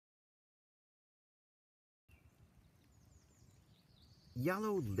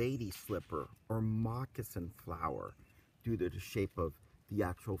Yellow Ladyslipper or Moccasin Flower, due to the shape of the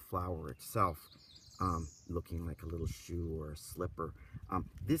actual flower itself, looking like a little shoe or a slipper.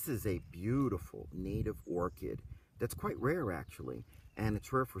 This is a beautiful native orchid that's quite rare actually, and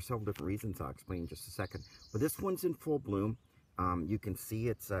it's rare for several different reasons I'll explain in just a second. But this one's in full bloom. You can see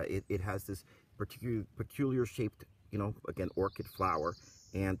it has this peculiar shaped, again, orchid flower,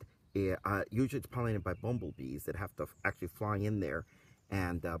 and usually it's pollinated by bumblebees that have to actually fly in there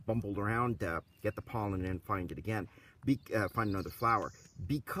and bumble around, get the pollen, and find it again, find another flower.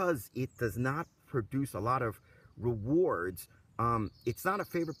 Because it does not produce a lot of rewards, it's not a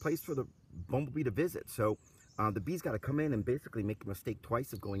favorite place for the bumblebee to visit. So the bee's got to come in and basically make a mistake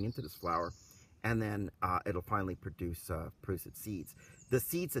twice of going into this flower, and then it'll finally produce its seeds. The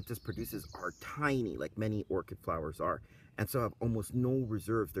seeds that this produces are tiny, like many orchid flowers are, and so have almost no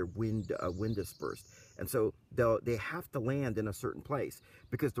reserves. They're wind dispersed, and so they have to land in a certain place,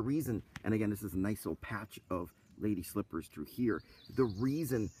 because the reason, and again, this is a nice little patch of lady slippers through here. The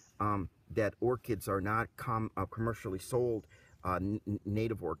reason that orchids are not commercially sold,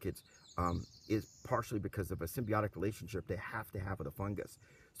 native orchids, is partially because of a symbiotic relationship they have to have with a fungus.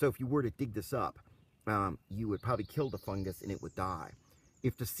 So if you were to dig this up, you would probably kill the fungus and it would die.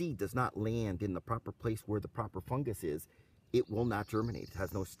 If the seed does not land in the proper place where the proper fungus is, it will not germinate. It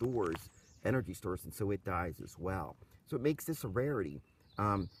has no stores, energy stores, and so it dies as well. So it makes this a rarity.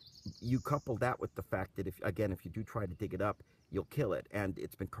 You couple that with the fact that if you do try to dig it up, you'll kill it, and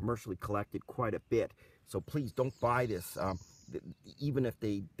it's been commercially collected quite a bit. So please don't buy this. Even if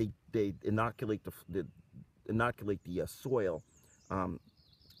they inoculate the soil,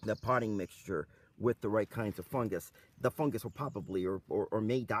 the potting mixture with the right kinds of fungus, the fungus will probably or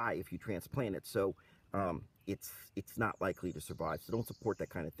may die if you transplant it. So it's not likely to survive. So don't support that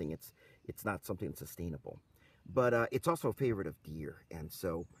kind of thing. It's not something sustainable. But it's also a favorite of deer, and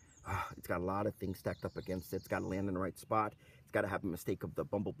so it's got a lot of things stacked up against it. It's got to land in the right spot. It's got to have a mistake of the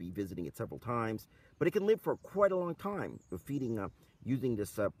bumblebee visiting it several times. But it can live for quite a long time feeding, using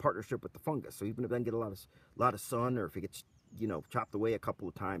this partnership with the fungus. So even if it doesn't get a lot of sun, or if it gets chopped away a couple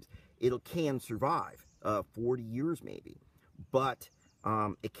of times, it can survive 40 years maybe. But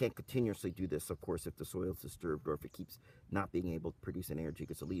it can't continuously do this, of course, if the soil is disturbed or if it keeps not being able to produce an energy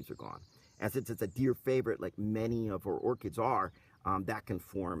because the leaves are gone. And since it's a deer favorite, like many of our orchids are, that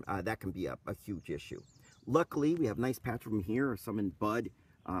can be a huge issue. Luckily, we have a nice patch of them here, some in bud.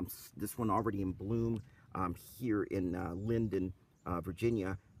 This one already in bloom here in Linden,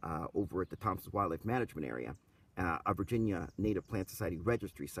 Virginia, over at the Thompson's Wildlife Management Area, a Virginia Native Plant Society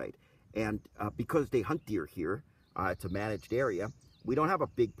registry site. And because they hunt deer here, it's a managed area, we don't have a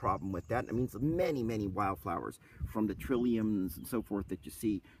big problem with that. It means many, many wildflowers, from the trilliums and so forth that you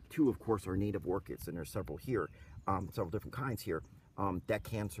see, to, of course, our native orchids, and there's several here, several different kinds here, that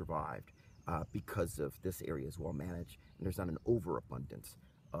can survive because of this area is well managed, and there's not an overabundance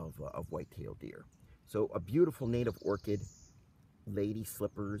of white-tailed deer. So a beautiful native orchid, lady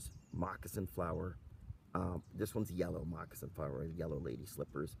slippers, moccasin flower. This one's yellow moccasin flower, yellow lady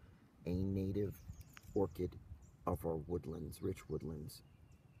slippers, a native orchid of our woodlands, rich woodlands,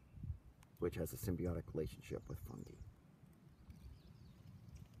 which has a symbiotic relationship with fungi.